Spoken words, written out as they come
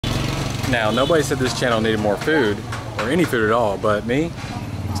Now, nobody said this channel needed more food or any food at all, but me.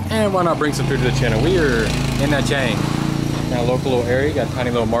 And why not bring some food to the channel? We are in Nha Trang, in a local little area. Got a tiny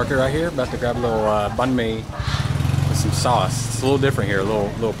little market right here. About to grab a little banh mi with some sauce. It's a little different here. A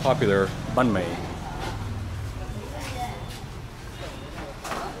little popular banh mi.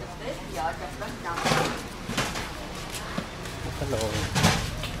 Hello.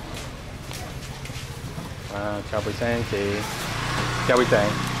 Chào buổi sáng chị. Chào buổi sáng.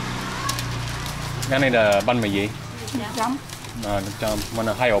 Cái này là banh mì gì? Chấm. Cham. Mình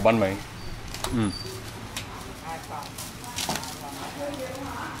là 2 ổ banh mì.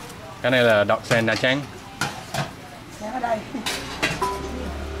 Cái này là đậu sen Nha Trang. Ở đây.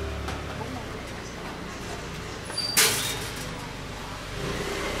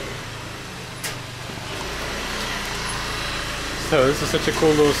 So this is such a cool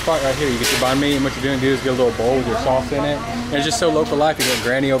little spot right here. You get your banh mi, and what you're doing is get a little bowl with your sauce in it. And it's just so local life. You got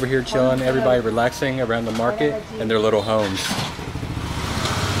Granny over here chilling, everybody relaxing around the market in their little homes.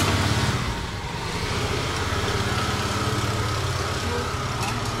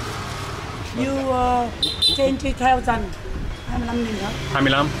 You 20,000. 25 nghìn hả?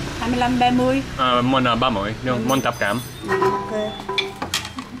 25. 25, 30. Mình là 30, nhưng mình tập cảm. Ok.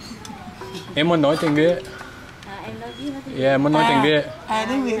 Em muốn nói tiếng Việt. Em nói tiếng Việt. Yeah, muốn nói tiếng Việt.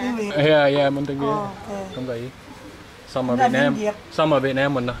 Tiếng Việt, tiếng Việt. Yeah, muốn tiếng Việt. Không vậy. Xong ở Việt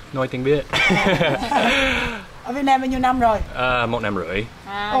Nam mình nói tiếng Việt. Ở Việt Nam bao nhiêu năm rồi? 1 năm rưỡi.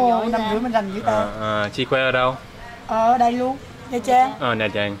 1 năm rưỡi mình rành với ta. Chị quê ở đâu? Ở đây luôn, Nha Trang. Nha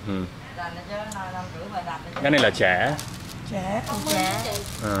Trang. Cái này là chả. Chả.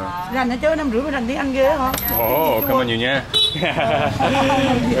 Rành hả chứ, 5 rưỡi mà rành tiếng Anh ghê hả? Ồ, cảm ơn nhiều nha.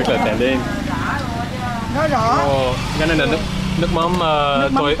 Rất là tạm đi. Nói rõ. Cái này là nước mắm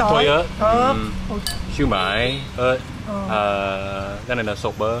tỏi ớt. Siêu mãi ớt. Cái này là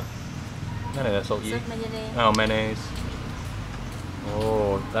sốt bơ. Cái này là sốt gì? Mayonnaise.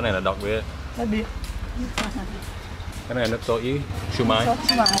 Cái này là đặc biệt. Đặc biệt. Cái này là nước sốt gì? Siêu mãi.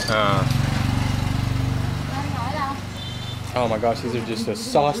 Oh my gosh, these are just a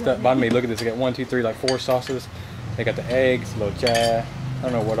sauced up banh mi. Look at this. They got 1, 2, 3, like 4 sauces. They got the eggs, a little cha. I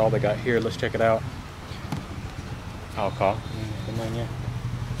don't know what all they got here. Let's check it out. I'll call. Come on, yeah.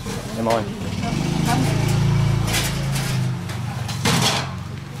 Come on.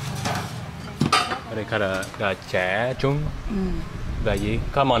 Ở đây là chả trứng. Và gì?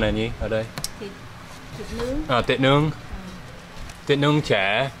 Có món này gì ở đây? Thịt nướng. Thịt nướng. Thịt nướng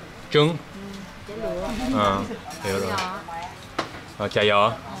chả trứng. Hiểu rồi. Chả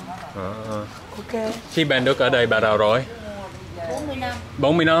giò. Ok. Chị bạn được ở đây bao lâu rồi?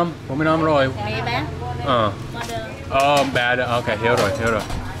 40 năm. 40 năm rồi. Mẹ bán. Bà ok, hiểu rồi.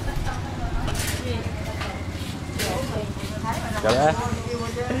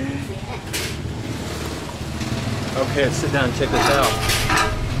 Okay, let's sit down and check this out.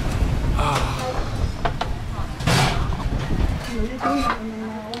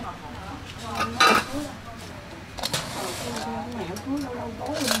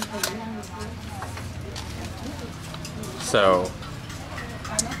 So,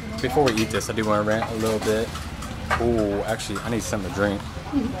 before we eat this, I do want to rant a little bit. Ooh, actually, I need something to drink.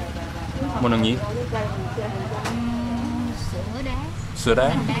 Muốn ăn gì? Sữa đá. Sữa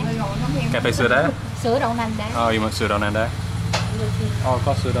đá? Cà phê sữa đá? Sữa đậu nành đá. Oh, you want sữa đậu nành đá?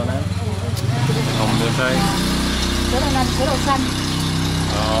 Có sữa đậu nành. Không được đây. Sữa đậu nành, sữa đậu xanh.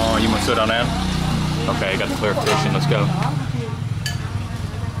 Oh, you want sữa đậu nành? Okay, got the clarification. Let's go.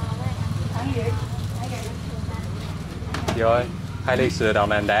 Rồi, 2 ly sữa đậu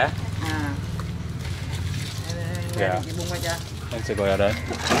nành đá. Yeah. Anh sẽ gọi ở đây.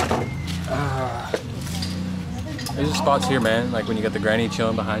 There's spots here, man. Like when you got the granny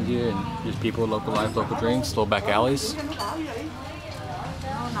chilling behind you, and there's people, local life, local drinks, little back alleys.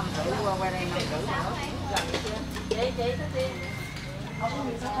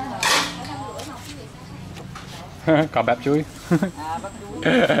 Có bắp chuối.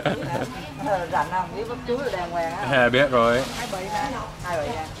 Rành không? Biết bắp chuối là đàng hoàng á. Biết rồi.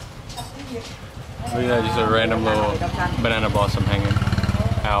 Look at that, just a random little banana blossom hanging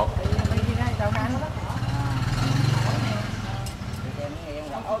out.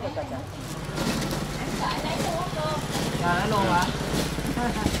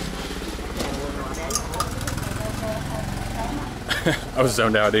 I was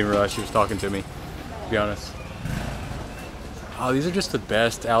zoned out. I didn't even realize she was talking to me, to be honest. Oh, these are just the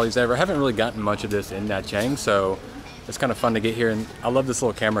best alleys ever. I haven't really gotten much of this in Nha Trang, so it's kind of fun to get here. And I love this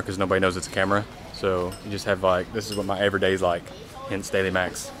little camera because nobody knows it's a camera. So you just have like, this is what my everyday is like, hence Daily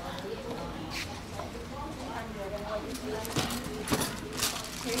Max.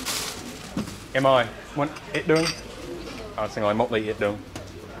 Em ơi, muốn ít đường? Xin lỗi, 1 ly ít đường.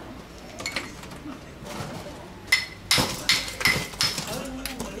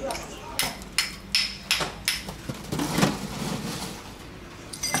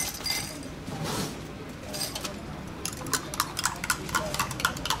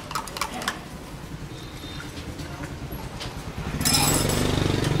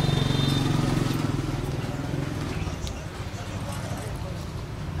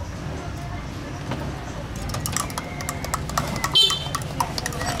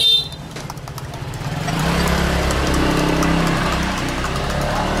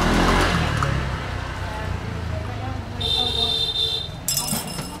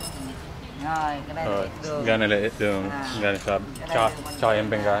 Rồi, cái này là ít đường. Gà này là ít đường, gà này cho em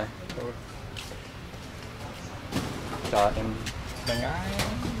bên gái. Cho em bên gái.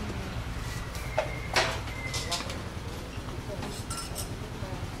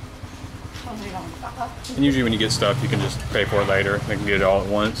 And usually when you get stuff, you can just pay for it later. They can get it all at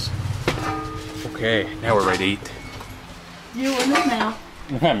once. Okay, now we're ready to eat. Dưa ở nước nào?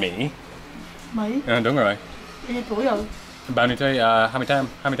 Mỹ. Mỹ. Đúng rồi. Bao nhiêu tuổi rồi? Bao nhiêu tuổi?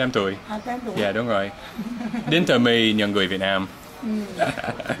 28 tuổi. 28 tuổi. Dạ đúng rồi. Đến từ mì nhận người Việt Nam.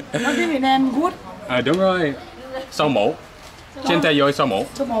 Nói tiếng Việt Nam good. Đúng rồi. Số 1. Trên thế giới số 1.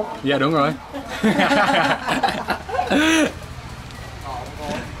 Số 1. Dạ đúng rồi.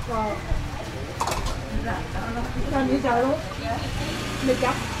 Làm gì trời luôn? Đi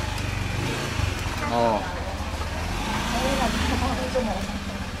chấm. Oh.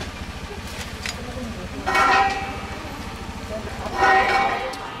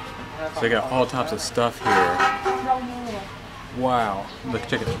 So they got all types of stuff here. Wow, look,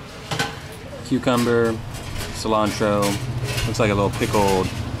 check it out. Cucumber, cilantro, looks like a little pickled.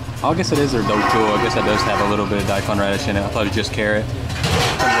 I guess it is their dough tool. I guess that does have a little bit of daikon radish in it. I thought it was just carrot.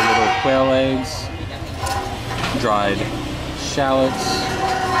 Comes with little quail eggs, dried shallots,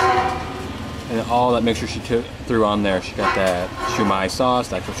 and all that mixture she threw on there. She got that shumai sauce,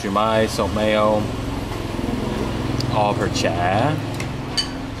 the actual shumai, salt mayo, all of her cha.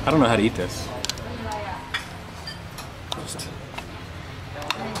 I don't know how to eat this.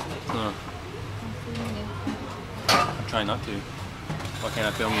 I'm trying not to. Why can't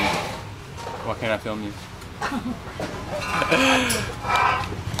I film you? Why can't I film you?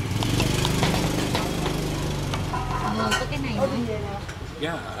 Có cái này nữa.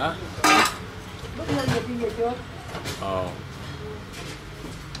 Yeah. Oh.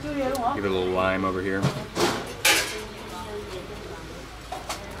 Give it a little lime over here.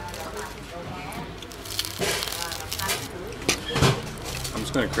 I'm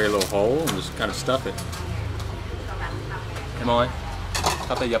just going to create a little hole and just kind of stuff it. Em ơi,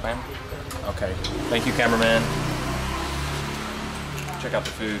 có tay dập em. Okay, thank you, cameraman. Check out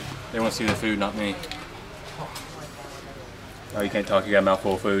the food. They want to see the food, not me. Oh, you can't talk, you got a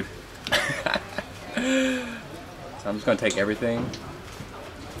mouthful of food. So I'm just going to take everything,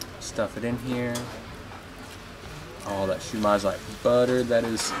 stuff it in here. Oh, that shumai's like butter. That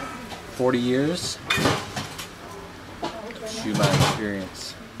is 40 years of shumai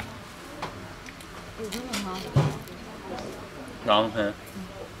experience. Ngon hả?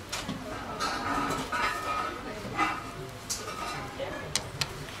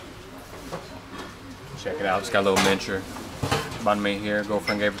 Check it out, it's got a little miniature banh mi here.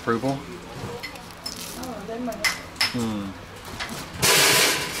 Girlfriend gave approval.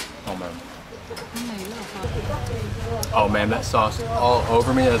 Oh man. Oh man, that sauce all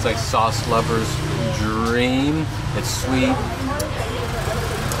over me. That's like sauce lover's dream. It's sweet.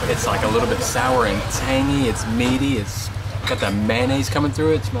 It's like a little bit sour and tangy. It's meaty. It's got that mayonnaise coming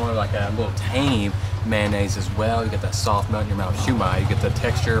through it. It's more like a little tangy mayonnaise as well. You get that soft melt in your mouth shumai. You get the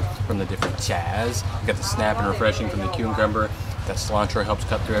texture from the different chas. You get the snap and refreshing from the cucumber. That cilantro helps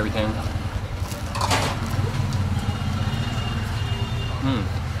cut through everything.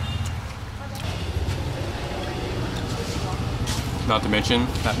 Not to mention,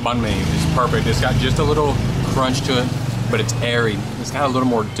 that banh mi is perfect. It's got just a little crunch to it, but it's airy. It's got a little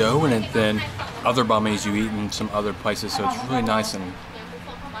more dough in it than other banh mi's you eat in some other places, so it's really nice and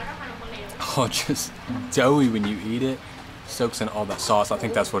just doughy when you eat it. Soaks in all that sauce. I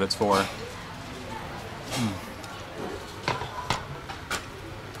think that's what it's for.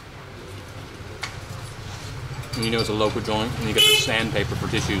 And you know it's a local joint, and you get the sandpaper for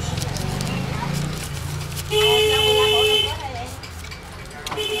tissues.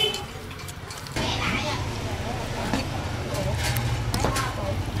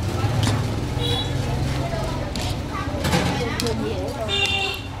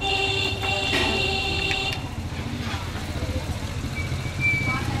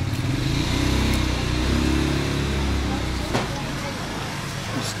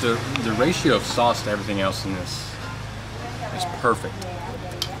 the ratio of sauce to everything else in this is perfect.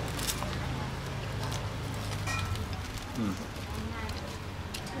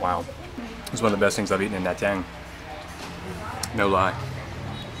 Wow. It's one of the best things I've eaten in Nha Trang. No lie.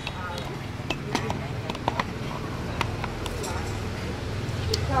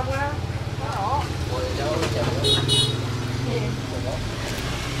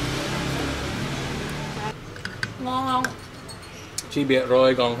 Ngon không? Chị biết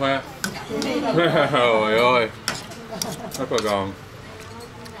rồi, còn Hoa. Trời ơi. Rất là ngon.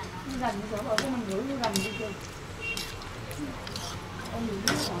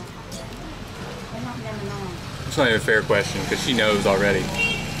 It's not even a fair question because she knows already.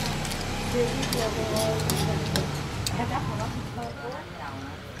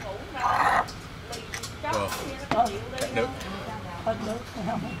 Well, nope.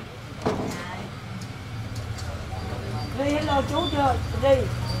 Đi hello chú chưa? Đi.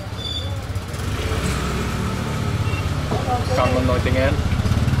 Con muốn nói tiếng Anh.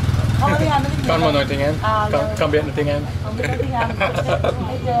 Không có tiếng Anh. Con muốn nói tiếng Anh. Con biết nói tiếng Anh. Không biết nói tiếng Anh.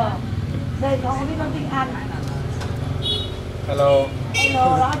 Thấy chưa? Đây con không biết nói tiếng Anh. Hello.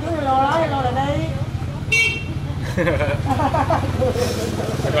 Hello đó, chú hello đó, hello là đi.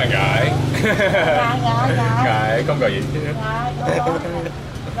 Các bạn gái. Gái không gọi gì chứ.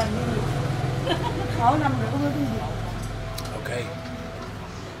 Okay.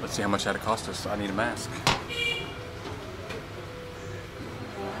 Let's see how much that cost us. I need a mask.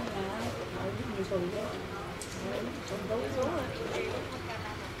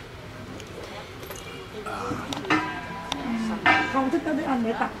 Không thích nói tiếng Anh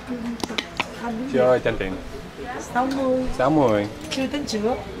để tập Thành. Chơi chân tiền. 60. 60. Chưa tính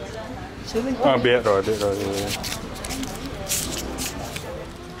sữa. Sữa bên Úc. Biết rồi.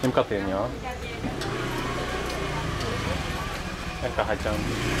 Em có tiền nhỏ. Em có 200.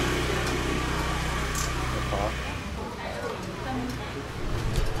 Có.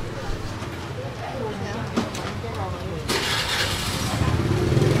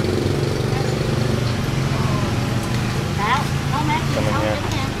 Cảm ơn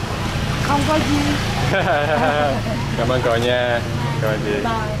nha. Không có gì. Cảm ơn cậu nha. Rồi gì?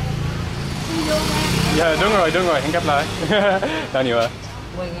 Dạ đúng rồi, hẹn gặp lại. Bao nhiêu ạ?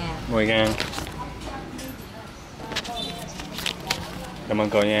 10.000. 10.000. Cảm ơn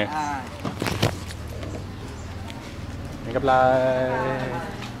cậu nha. Hẹn gặp lại.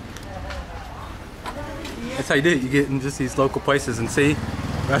 That's how you do it. You get in just these local places and see.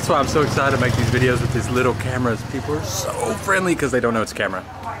 That's why I'm so excited to make these videos with these little cameras. People are so friendly because they don't know it's a camera.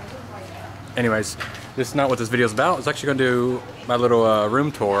 Anyways, this is not what this video is about. I was actually going to do my little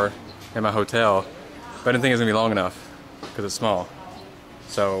room tour in my hotel, but I didn't think it was going to be long enough because it's small.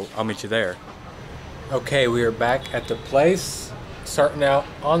 So I'll meet you there. Okay, we are back at the place. Starting out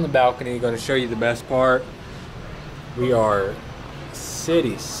on the balcony, going to show you the best part. We are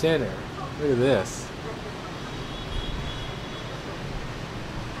city center. Look at this.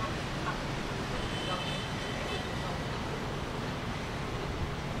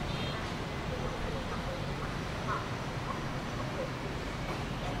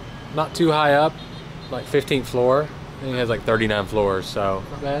 Not too high up, like 15th floor. I think it has like 39 floors, so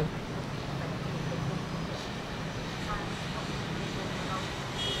not bad.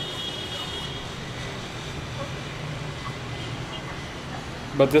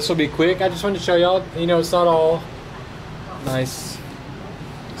 But this will be quick. I just wanted to show y'all, you know, it's not all nice,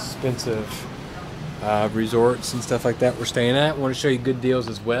 expensive resorts and stuff like that we're staying at. I want to show you good deals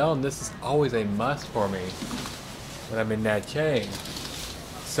as well, and this is always a must for me when I'm in Nha Trang.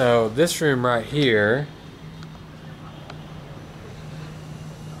 So this room right here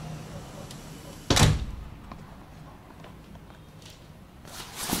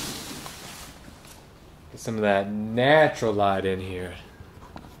get some of that natural light in here.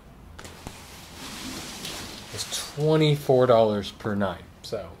 It's $24 per night.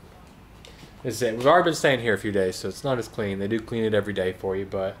 So this is it. We've already been staying here a few days, so it's not as clean. They do clean it every day for you,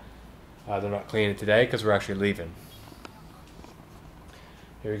 but they're not cleaning it today because we're actually leaving.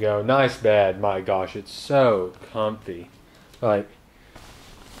 Here we go. Nice bed. My gosh, it's so comfy. Like,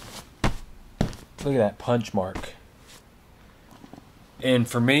 look at that punch mark. And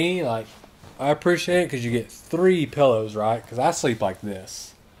for me, like, I appreciate it because you get 3 pillows, right? Because I sleep like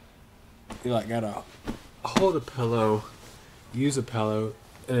this. You like gotta hold a pillow, use a pillow,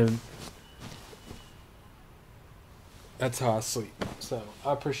 and that's how I sleep. So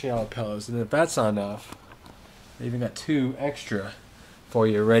I appreciate all the pillows. And if that's not enough, I even got 2 extra for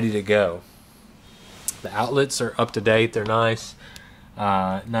you ready to go. The outlets are up to date. They're nice.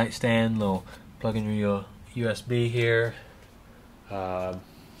 Nightstand, little plug in your USB here.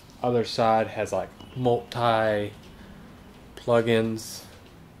 other side has like multi plugins,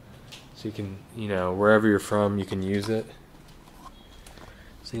 so you can, you know, wherever you're from, you can use it.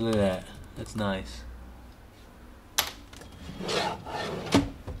 See, look at that. That's nice.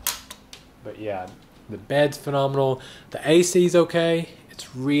 But yeah, the bed's phenomenal. The AC's okay.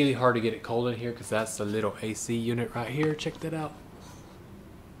 It's really hard to get it cold in here because that's the little AC unit right here. Check that out.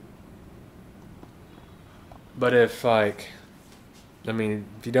 But if like, I mean,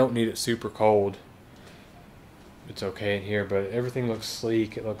 if you don't need it super cold, it's okay in here. But everything looks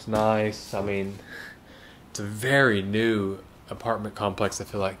sleek. It looks nice. I mean, it's a very new apartment complex, I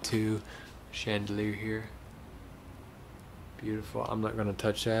feel like, too. Chandelier here. Beautiful. I'm not going to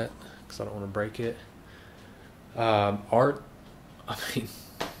touch that because I don't want to break it. Art, I mean,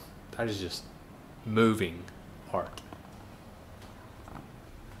 that is just moving art.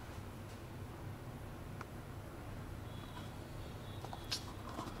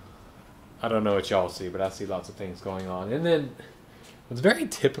 I don't know what y'all see, but I see lots of things going on. And then what's very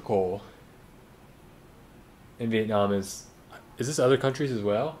typical in Vietnam is this other countries as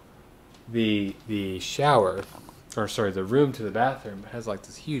well? The shower, or sorry, the room to the bathroom has like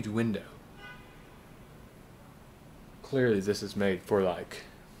this huge window. Clearly this is made for like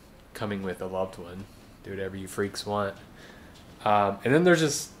coming with a loved one. Do whatever you freaks want. And then there's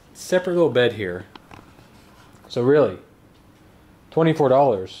this separate little bed here. So really,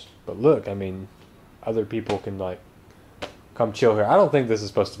 $24. But look, I mean, other people can like come chill here. I don't think this is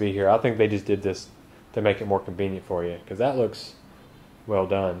supposed to be here. I think they just did this to make it more convenient for you, because that looks well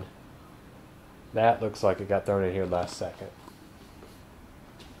done. That looks like it got thrown in here last second.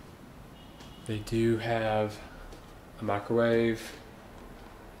 They do have a microwave,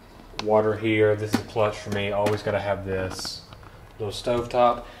 water here. This is clutch for me. Always got to have this little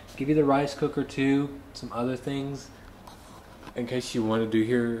stovetop. Give you the rice cooker too. Some other things in case you want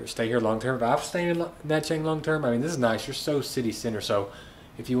to stay here long term. If I've stayed in Nha Trang long term, I mean, this is nice. You're so city center. So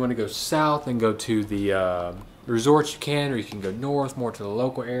if you want to go south and go to the resorts, you can, or you can go north more to the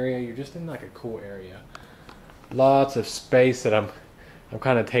local area. You're just in like a cool area. Lots of space that I'm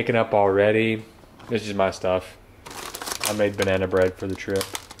kind of taking up already. This is my stuff. I made banana bread for the trip.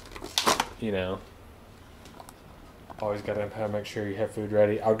 You know, always got to kind of make sure you have food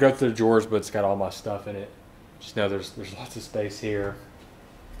ready. I'll go through the drawers, but it's got all my stuff in it. Just know there's lots of space here.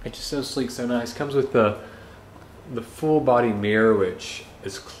 It's just so sleek, so nice. Comes with the full body mirror, which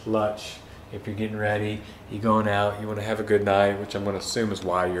is clutch. If you're getting ready, you're going out, you want to have a good night, which I'm going to assume is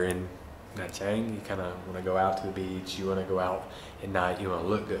why you're in Nha Trang. You kind of want to go out to the beach, you want to go out at night, you want to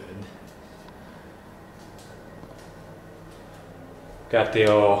look good. Got the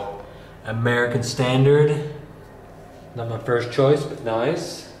old American Standard. Not my first choice, but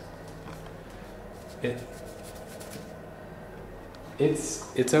nice.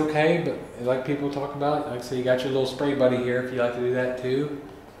 It's okay, but like people talk about, like I say, you got your little spray buddy here if you like to do that too.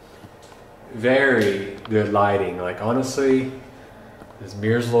 Very good lighting. Like honestly, this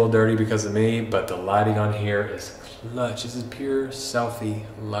mirror's a little dirty because of me, but the lighting on here is clutch. This is pure selfie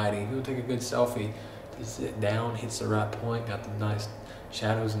lighting. Who would take a good selfie? You sit down, hits the right point, got the nice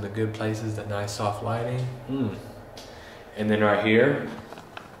shadows in the good places, that nice soft lighting. And then right here,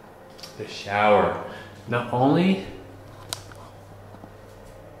 the shower. Not only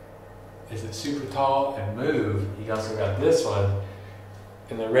is it super tall and move, you also got this one.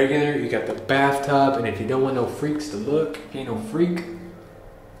 In the regular, you got the bathtub, and if you don't want no freaks to look, if you ain't no freak,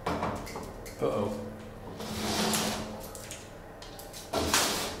 uh-oh.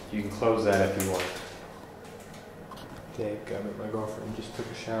 You can close that if you want. Dadgummit, my girlfriend just took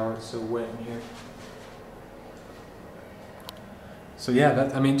a shower, it's so wet in here. So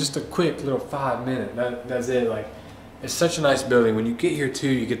yeah, I mean, just a quick little 5 minute, that's it. Like, it's such a nice building. When you get here too,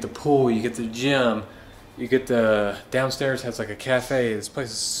 you get the pool, you get the gym, you get the downstairs has like a cafe. This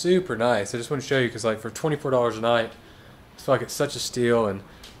place is super nice. I just want to show you because like for $24 a night, I feel like it's such a steal. And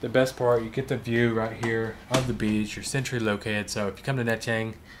the best part, you get the view right here of the beach. You're centrally located. So if you come to Nha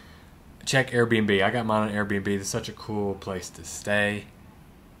Trang, check Airbnb. I got mine on Airbnb. It's such a cool place to stay.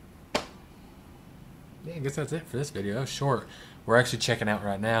 Yeah, I guess that's it for this video. That was short. We're actually checking out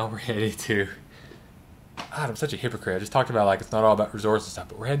right now. We're headed to, God, I'm such a hypocrite. I just talked about like it's not all about resorts and stuff,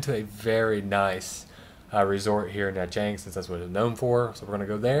 but we're heading to a very nice resort here in Nha Trang, since that's what it's known for. So we're going to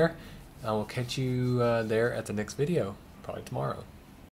go there. I will catch you there at the next video, probably tomorrow.